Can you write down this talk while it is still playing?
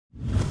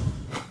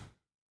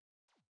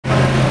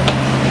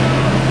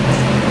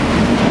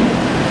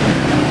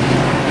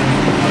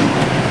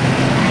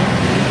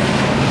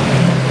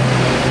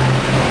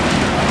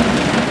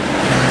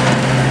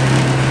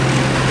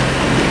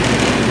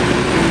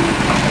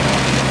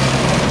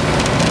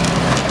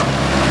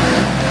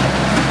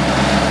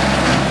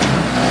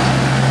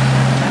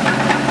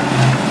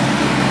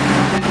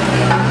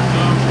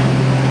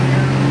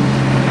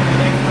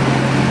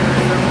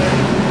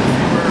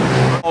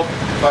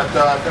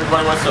if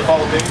everybody wants to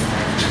follow me.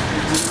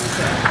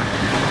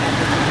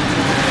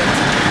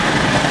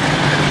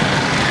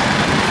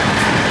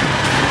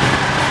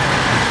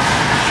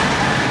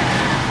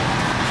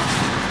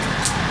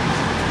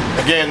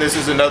 Again, this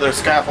is another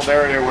scaffold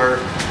area where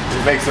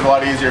it makes it a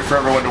lot easier for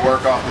everyone to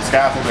work off the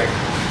scaffolding.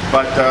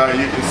 But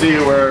you can see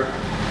where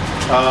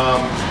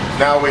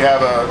now we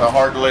have a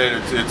hard lid.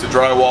 It's a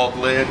drywalled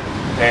lid,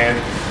 and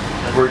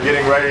we're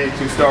getting ready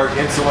to start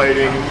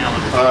insulating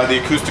the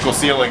acoustical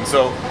ceiling.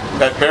 So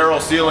that barrel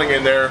ceiling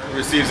in there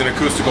receives an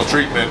acoustical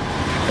treatment,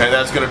 and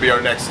that's going to be our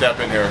next step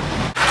in here.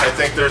 I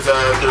think there's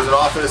an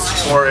office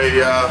for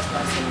you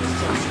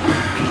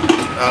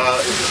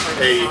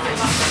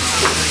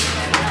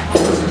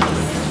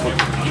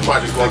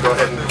might as well go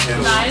ahead and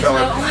tell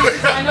him.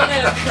 I know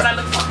that because I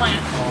looked at the plan.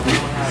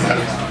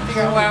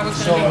 Figure out where I was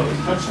going to be.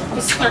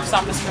 This is clerk's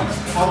office.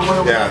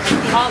 Yeah.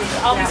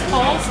 All these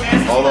poles.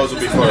 All those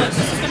will be closed.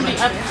 This is going to be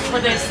up where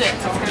they sit.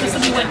 This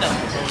will be window.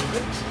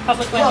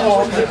 Public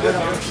window.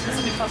 This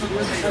will be public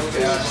window.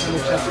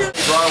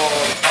 Drywall,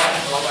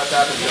 all that's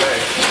happened today.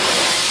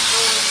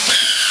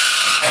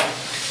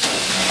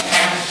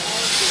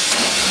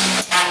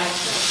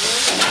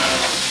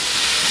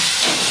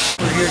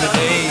 We're here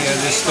today,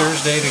 this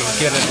Thursday, to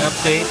get an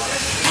update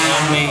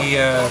on the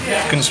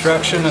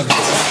construction of the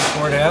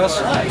courthouse.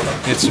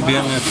 It's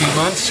been a few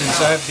months since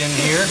I've been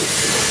here,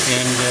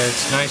 and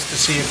it's nice to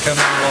see it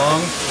coming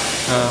along,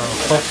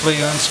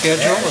 hopefully on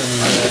schedule, and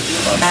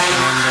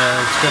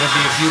it's going to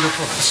be a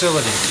beautiful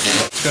facility.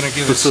 It's going to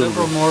give us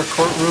several more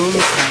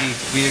courtrooms.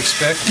 We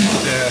expect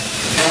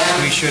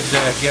we should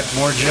get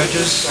more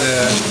judges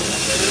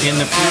in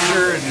the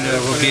future, and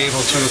we'll be able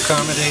to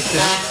accommodate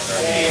them,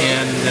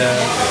 and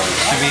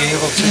to be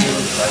able to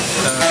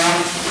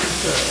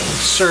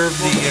serve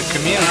the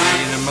community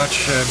in a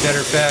much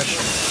better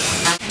fashion.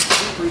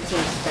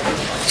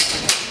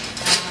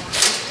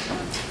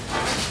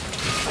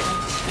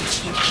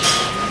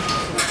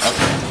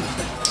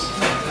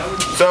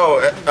 So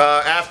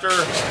after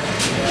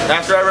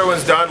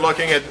everyone's done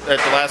looking at the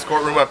last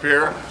courtroom up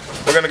here,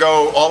 we're going to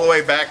go all the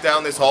way back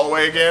down this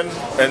hallway again,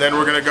 and then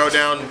we're going to go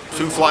down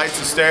 2 flights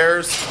of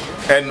stairs,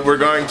 and we're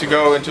going to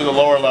go into the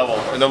lower level.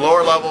 And the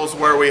lower level is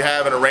where we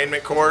have an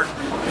arraignment court,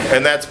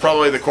 and that's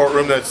probably the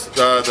courtroom that's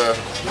the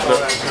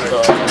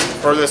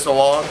furthest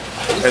along.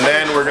 And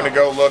then we're going to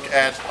go look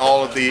at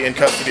all of the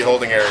in-custody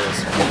holding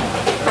areas.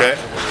 Okay?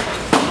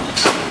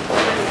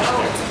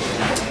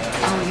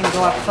 Are we going to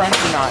go up front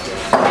or not?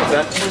 What's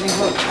that? Are we going to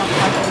go up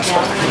front of the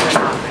gallery or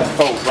not?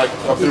 Oh, like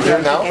up through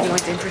here now?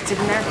 Anyone's interested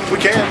in that? We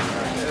can.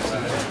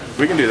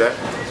 We can do that.